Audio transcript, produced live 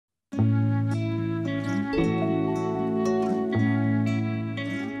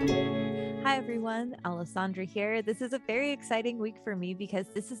everyone. Alessandra here. This is a very exciting week for me because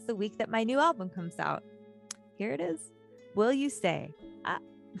this is the week that my new album comes out. Here it is. Will You Stay?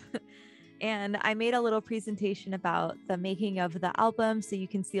 And I made a little presentation about the making of the album so you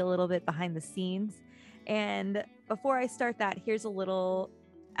can see a little bit behind the scenes. And before I start that, here's a little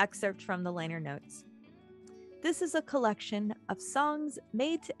excerpt from the liner notes. This is a collection of songs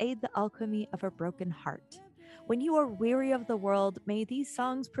made to aid the alchemy of a broken heart. When you are weary of the world, may these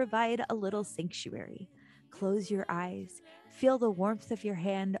songs provide a little sanctuary. Close your eyes, feel the warmth of your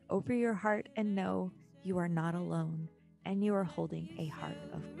hand over your heart, and know you are not alone, and you are holding a heart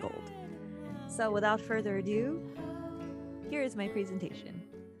of gold. So without further ado, here is my presentation.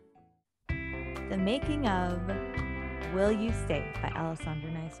 The making of Will You Stay by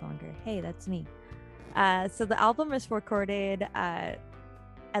Alessandra Niswonger. Hey, that's me. So the album was recorded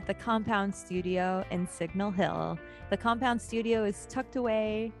at the Compound Studio in Signal Hill. The Compound Studio is tucked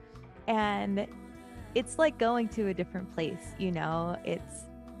away, and it's like going to a different place, you know? It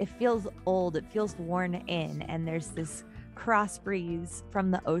feels old, it feels worn in, and there's this cross breeze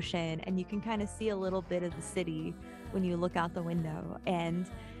from the ocean, and you can kind of see a little bit of the city when you look out the window. And,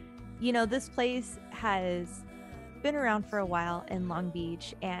 you know, this place has been around for a while in Long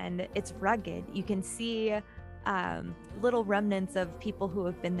Beach, and it's rugged. You can see little remnants of people who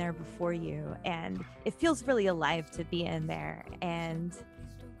have been there before you, and it feels really alive to be in there. And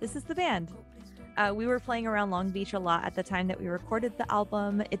this is the band. We were playing around Long Beach a lot at the time that we recorded the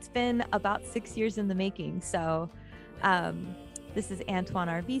album. It's been about 6 years in the making. So this is Antoine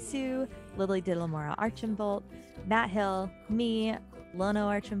Arvisu, Lily Diddlemora Archambault, Matt Hill, me, Lono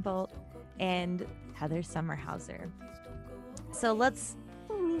Archambault, and Heather Sommerhauser. So let's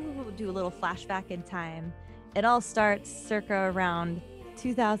do a little flashback in time. It all starts circa around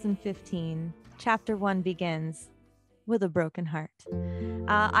 2015. Chapter 1 begins with a broken heart.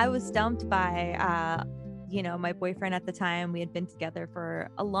 I was dumped by, my boyfriend at the time. We had been together for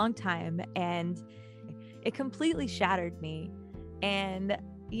a long time, and it completely shattered me. And,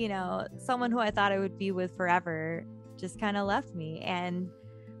 you know, someone who I thought I would be with forever just kind of left me.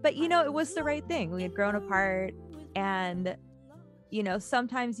 But, you know, it was the right thing. We had grown apart, and you know,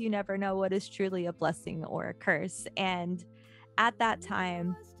 sometimes you never know what is truly a blessing or a curse. And at that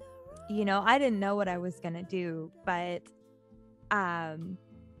time, you know, I didn't know what I was going to do, but,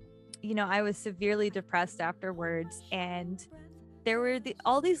 you know, I was severely depressed afterwards. And there were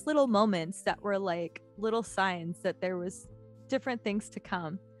all these little moments that were like little signs that there was different things to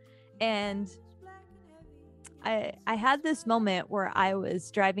come. And I had this moment where I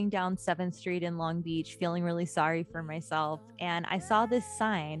was driving down 7th Street in Long Beach feeling really sorry for myself, and I saw this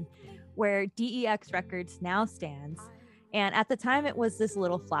sign where DEX Records now stands, and at the time it was this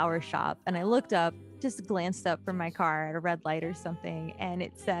little flower shop, and I looked up, just glanced up from my car at a red light or something, and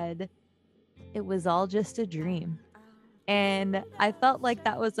it said, "It was all just a dream." And I felt like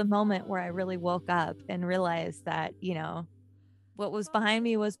that was a moment where I really woke up and realized that, you know, what was behind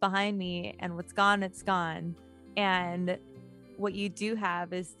me, and what's gone, it's gone. And what you do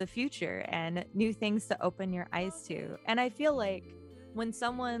have is the future and new things to open your eyes to. And I feel like when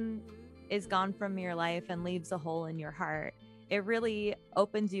someone is gone from your life and leaves a hole in your heart, it really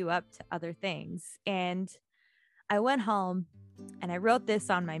opens you up to other things. And I went home and I wrote this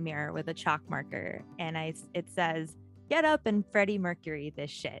on my mirror with a chalk marker, and it says, "Get up and Freddie Mercury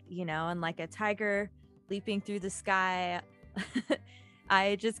this shit," you know, and like a tiger leaping through the sky.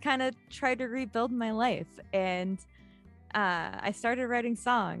 I just kind of tried to rebuild my life, and I started writing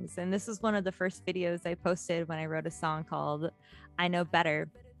songs. And this was one of the first videos I posted when I wrote a song called I Know Better.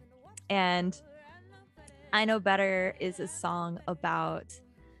 And I Know Better is a song about,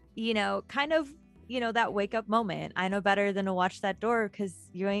 you know, kind of, you know, that wake up moment. I know better than to watch that door because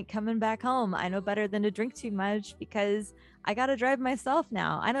you ain't coming back home. I know better than to drink too much because I got to drive myself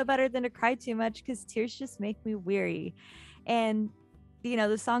now. I know better than to cry too much because tears just make me weary. And you know,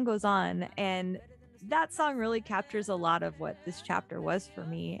 the song goes on, and that song really captures a lot of what this chapter was for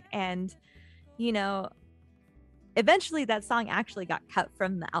me. And, you know, eventually that song actually got cut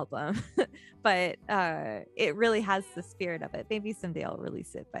from the album, but it really has the spirit of it. Maybe someday I'll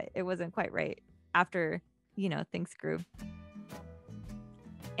release it, but it wasn't quite right after, you know, things grew.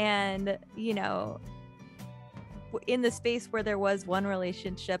 And, you know, in the space where there was one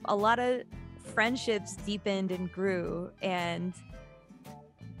relationship, a lot of friendships deepened and grew. And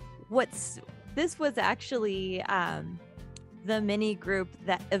this was actually the mini group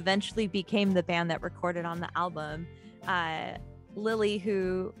that eventually became the band that recorded on the album. Lily,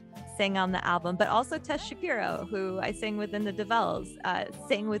 who sang on the album, but also Tess Shapiro, who I sang with in the Dibbells,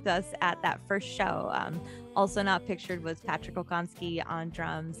 sang with us at that first show. Also not pictured was Patrick Okonski on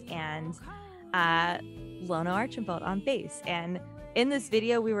drums, and Lono Archambault on bass. And in this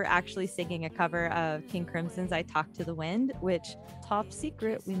video, we were actually singing a cover of King Crimson's I Talk to the Wind, which, top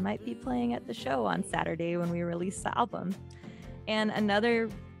secret, we might be playing at the show on Saturday when we release the album. And another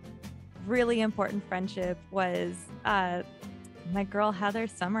really important friendship was my girl Heather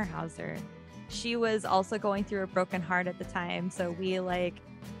Sommerhauser. She was also going through a broken heart at the time, so we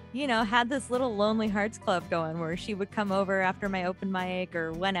had this little Lonely Hearts Club going where she would come over after my open mic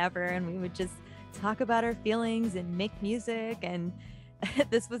or whenever, and we would just talk about our feelings and make music. And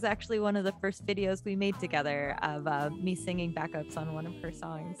this was actually one of the first videos we made together of me singing backups on one of her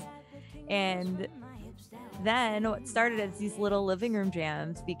songs. And then what started as these little living room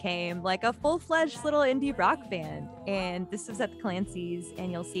jams became like a full-fledged little indie rock band. And this was at the Clancy's,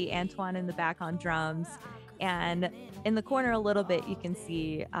 and you'll see Antoine in the back on drums. And in the corner a little bit, you can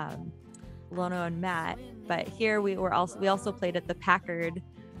see Lono and Matt. But here we also played at the Packard.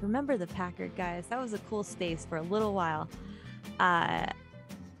 Remember the Packard, guys? That was a cool space for a little while.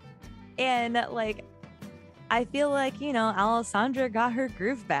 And like, I feel like, Alessandra got her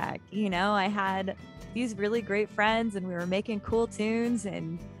groove back. I had these really great friends, and we were making cool tunes,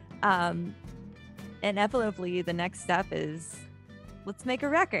 and inevitably the next step is let's make a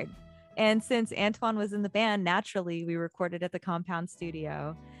record. And since Antoine was in the band, naturally we recorded at the Compound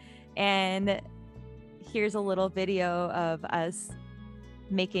Studio. And here's a little video of us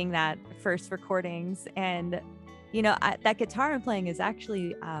making that first recordings. And that guitar I'm playing is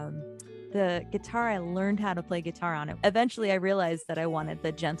actually the guitar I learned how to play guitar on. Eventually I realized that I wanted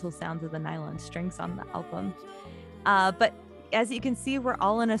the gentle sounds of the nylon strings on the album. But as you can see, we're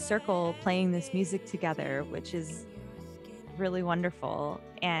all in a circle playing this music together, which is really wonderful.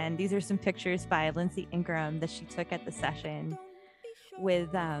 And these are some pictures by Lindsay Ingram that she took at the session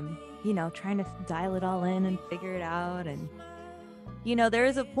with trying to dial it all in and figure it out. And there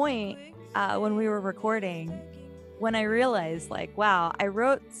is a point when we were recording when I realized, like, wow, I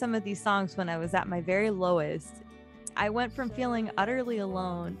wrote some of these songs when I was at my very lowest. I went from feeling utterly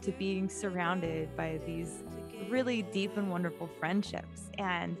alone to being surrounded by these really deep and wonderful friendships.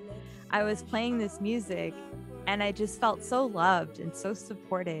 And I was playing this music and I just felt so loved and so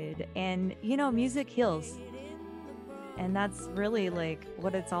supported. And, music heals. And that's really like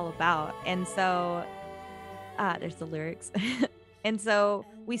what it's all about. And so there's the lyrics. And so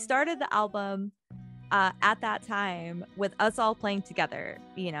we started the album at that time with us all playing together,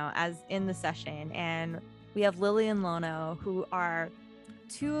 as in the session. And we have LiliandLono, who are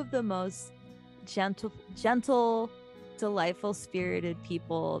two of the most gentle, delightful, spirited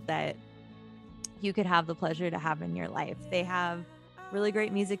people that you could have the pleasure to have in your life. They have really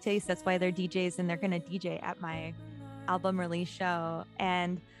great music taste. That's why they're DJs, and they're going to DJ at my album release show.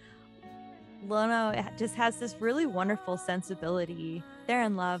 And Lono just has this really wonderful sensibility. They're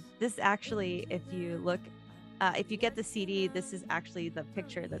in love. This actually, if you look, if you get the CD, this is actually the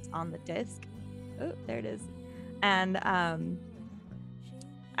picture that's on the disc. Oh, there it is. And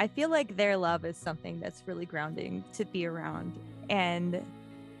I feel like their love is something that's really grounding to be around. And,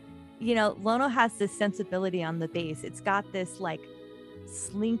 Lono has this sensibility on the bass. It's got this like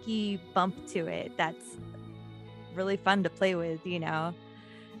slinky bump to it that's really fun to play with,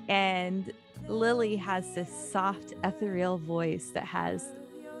 And Lily has this soft, ethereal voice that has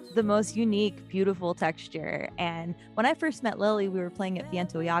the most unique, beautiful texture. And when I first met Lily, we were playing at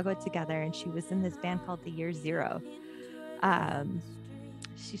Viento Yago together, and she was in this band called The Year Zero.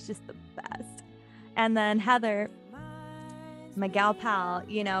 She's just the best. And then Heather, my gal pal,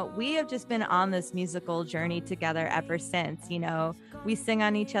 we have just been on this musical journey together ever since. We sing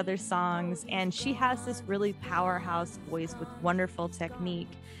on each other's songs, and she has this really powerhouse voice with wonderful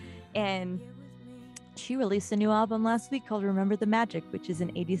technique. And she released a new album last week called Remember the Magic, which is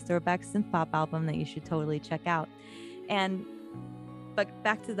an 80s throwback synth pop album that you should totally check out. But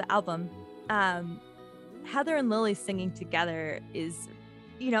back to the album, Heather and Lily singing together is,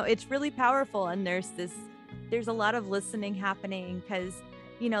 it's really powerful. And there's a lot of listening happening because,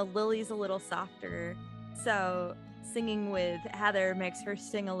 Lily's a little softer. So singing with Heather makes her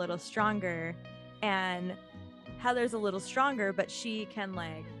sing a little stronger, and Heather's a little stronger, but she can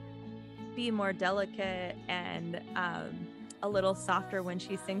like be more delicate and a little softer when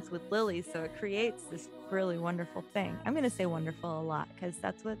she sings with Lily. So it creates this really wonderful thing. I'm going to say wonderful a lot because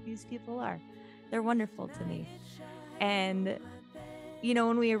that's what these people are. They're wonderful to me. And,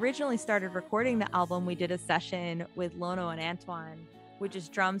 when we originally started recording the album, we did a session with Lono and Antoine, which is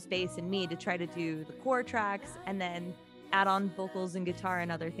drums, bass, and me, to try to do the core tracks and then add on vocals and guitar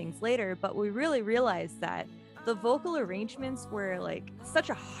and other things later. But we really realized that the vocal arrangements were like such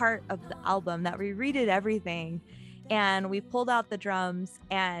a heart of the album that we redid everything, and we pulled out the drums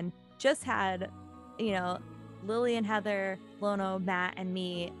and just had, you know, Lily and Heather, Lono, Matt, and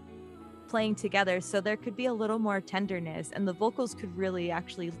me playing together, so there could be a little more tenderness, and the vocals could really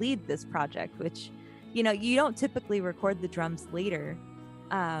actually lead this project, which, you know, you don't typically record the drums later,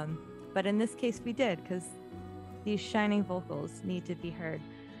 but in this case we did, because these shining vocals need to be heard.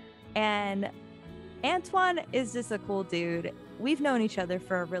 And Antoine is just a cool dude. We've known each other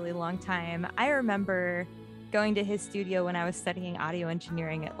for a really long time. I remember going to his studio when I was studying audio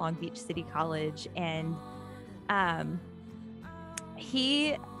engineering at Long Beach City College, and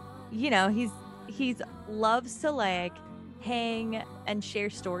he, you know, he's loves to like hang and share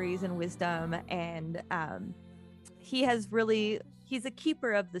stories and wisdom, and he's a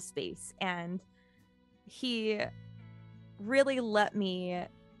keeper of the space, and he really let me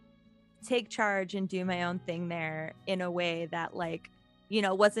take charge and do my own thing there in a way that, like, you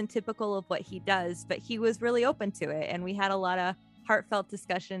know, wasn't typical of what he does, but he was really open to it, and we had a lot of heartfelt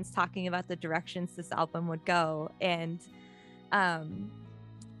discussions talking about the directions this album would go. And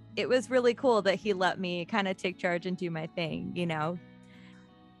it was really cool that he let me kind of take charge and do my thing, you know.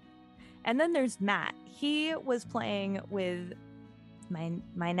 And then there's Matt. He was playing with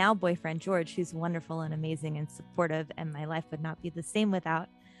my now boyfriend George, who's wonderful and amazing and supportive, and my life would not be the same without.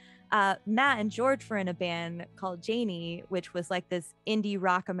 Matt and George were in a band called Janie, which was like this indie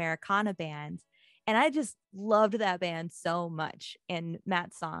rock Americana band. And I just loved that band so much, and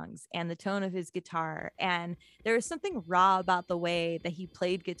Matt's songs and the tone of his guitar. And there was something raw about the way that he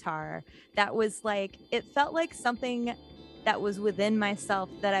played guitar that was like, it felt like something that was within myself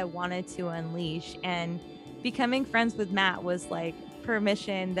that I wanted to unleash. And becoming friends with Matt was like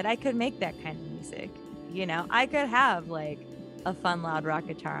permission that I could make that kind of music. You know, I could have like a fun, loud rock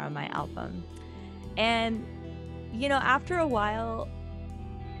guitar on my album. And, you know, after a while,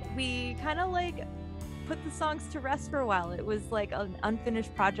 we kind of like put the songs to rest for a while. It was like an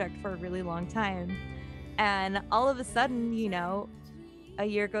unfinished project for a really long time. And all of a sudden, you know, a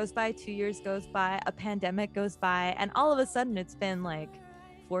year goes by, 2 years goes by, a pandemic goes by, and all of a sudden it's been like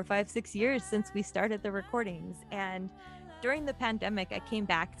 4, 5, 6 years since we started the recordings. And during the pandemic, I came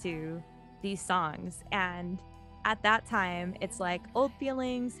back to these songs, and at that time, it's like old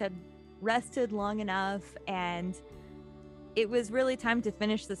feelings had rested long enough, and it was really time to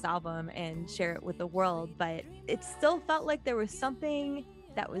finish this album and share it with the world. But it still felt like there was something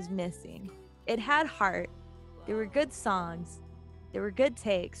that was missing. It had heart. There were good songs. There were good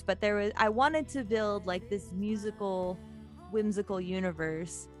takes, but I wanted to build like this musical, whimsical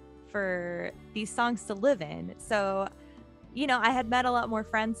universe for these songs to live in. So, you know, I had met a lot more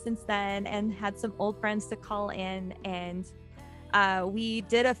friends since then and had some old friends to call in, and we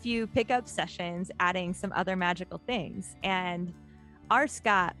did a few pickup sessions adding some other magical things. And R.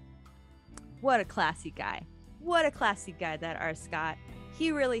 Scott, what a classy guy. What a classy guy that R. Scott.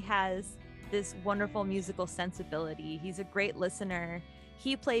 He really has this wonderful musical sensibility. He's a great listener.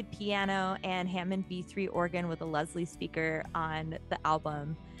 He played piano and Hammond B3 organ with a Leslie speaker on the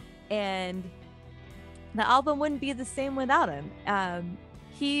album, and the album wouldn't be the same without him.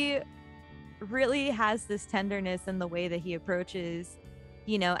 He really has this tenderness in the way that he approaches,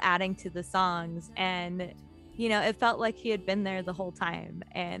 you know, adding to the songs, and, you know, it felt like he had been there the whole time,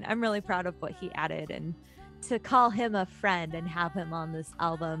 and I'm really proud of what he added, and to call him a friend and have him on this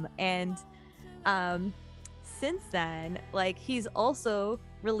album. And since then, like, he's also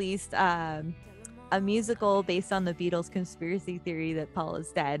released a musical based on the Beatles conspiracy theory that Paul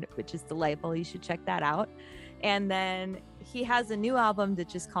is dead, which is delightful. You should check that out. And then he has a new album that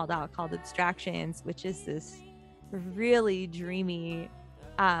just called Abstractions, which is this really dreamy,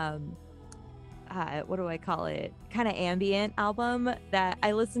 what do I call it? Kind of ambient album that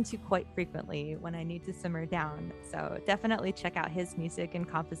I listen to quite frequently when I need to simmer down. So definitely check out his music and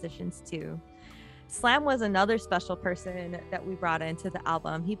compositions too. Slam was another special person that we brought into the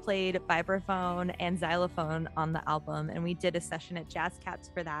album. He played vibraphone and xylophone on the album, and we did a session at Jazz Cats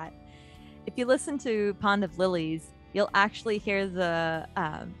for that. If you listen to Pond of Lilies, you'll actually hear the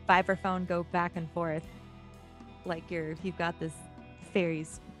vibraphone go back and forth like you've got this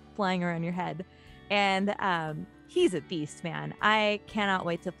fairies flying around your head. And he's a beast, man. I cannot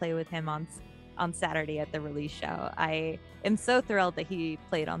wait to play with him on Saturday at the release show. I am so thrilled that he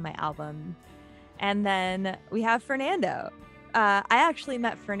played on my album. And then we have Fernando. I actually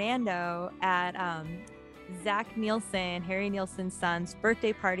met Fernando at Zach Nielsen, Harry Nielsen's son's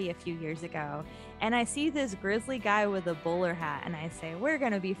birthday party a few years ago. And I see this grizzly guy with a bowler hat, and I say, we're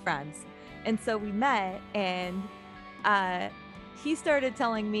going to be friends. And so we met, and he started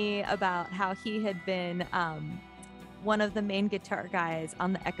telling me about how he had been one of the main guitar guys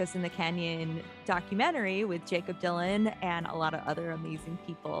on the Echoes in the Canyon documentary with Jacob Dylan and a lot of other amazing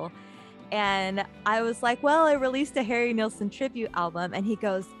people. And I was like, well, I released a Harry Nilsson tribute album. And he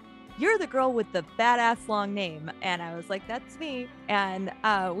goes, you're the girl with the badass long name. And I was like, that's me. And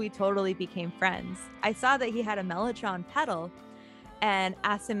we totally became friends. I saw that he had a Mellotron pedal and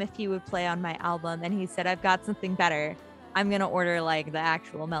asked him if he would play on my album. And he said, I've got something better. I'm going to order like the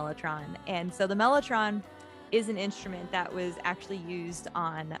actual Mellotron. And so the Mellotron is an instrument that was actually used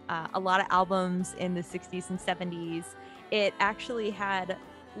on a lot of albums in the 60s and 70s. It actually had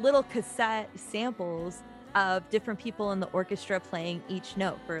little cassette samples of different people in the orchestra playing each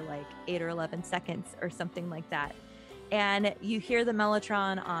note for like 8 or 11 seconds or something like that. And you hear the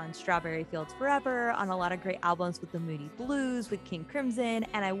Mellotron on Strawberry Fields Forever, on a lot of great albums with the Moody Blues, with King Crimson,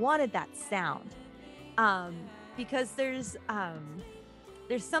 and I wanted that sound because there's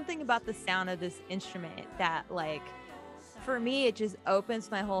something about the sound of this instrument that, like, for me, it just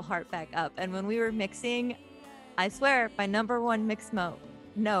opens my whole heart back up. And when we were mixing, I swear, my number one mix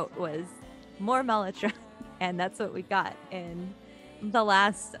note was more Mellotron, and that's what we got. And the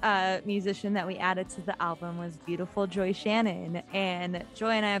last musician that we added to the album was beautiful Joy Shannon. And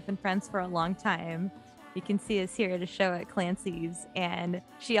Joy and I have been friends for a long time. You can see us here at a show at Clancy's. And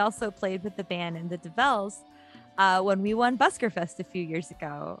she also played with the band in the Dibbles when we won Busker Fest a few years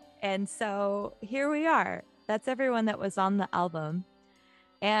ago. And so here we are. That's everyone that was on the album.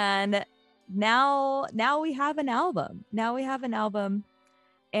 And now we have an album. Now we have an album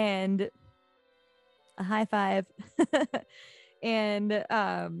and a high five. And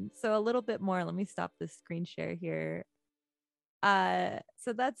so a little bit more. Let me stop this screen share here.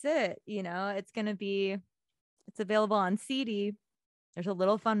 So that's it. You know, it's available on CD. There's a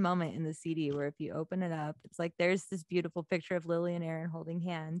little fun moment in the CD where if you open it up, it's like there's this beautiful picture of Lily and Aaron holding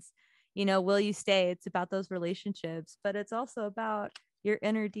hands. You know, will you stay? It's about those relationships, but it's also about your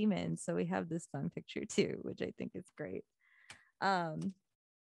inner demons. So we have this fun picture too, which I think is great.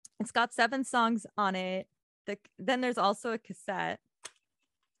 It's got 7 songs on it. Then there's also a cassette,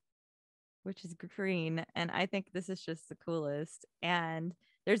 which is green, and I think this is just the coolest. And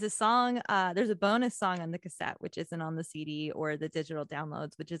there's a bonus song on the cassette, which isn't on the CD or the digital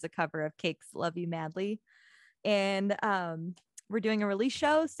downloads, which is a cover of Cake's Love You Madly. And we're doing a release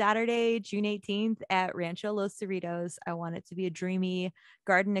show Saturday, June 18th at Rancho Los Cerritos. I want it to be a dreamy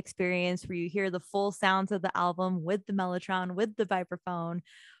garden experience where you hear the full sounds of the album with the Mellotron, with the vibraphone,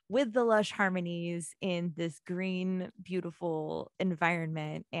 with the lush harmonies in this green, beautiful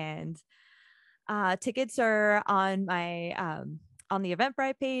environment. And tickets are on my on the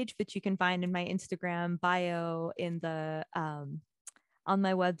Eventbrite page, which you can find in my Instagram bio, in the on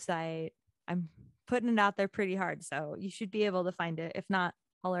my website. I'm putting it out there pretty hard, so you should be able to find it. If not,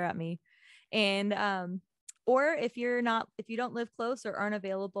 holler at me. And or if you don't live close or aren't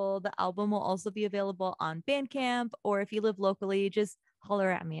available, the album will also be available on Bandcamp. Or if you live locally, just holler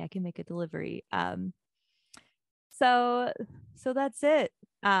at me. I can make a delivery. So that's it.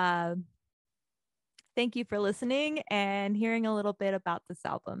 Thank you for listening and hearing a little bit about this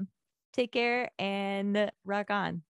album. Take care and rock on.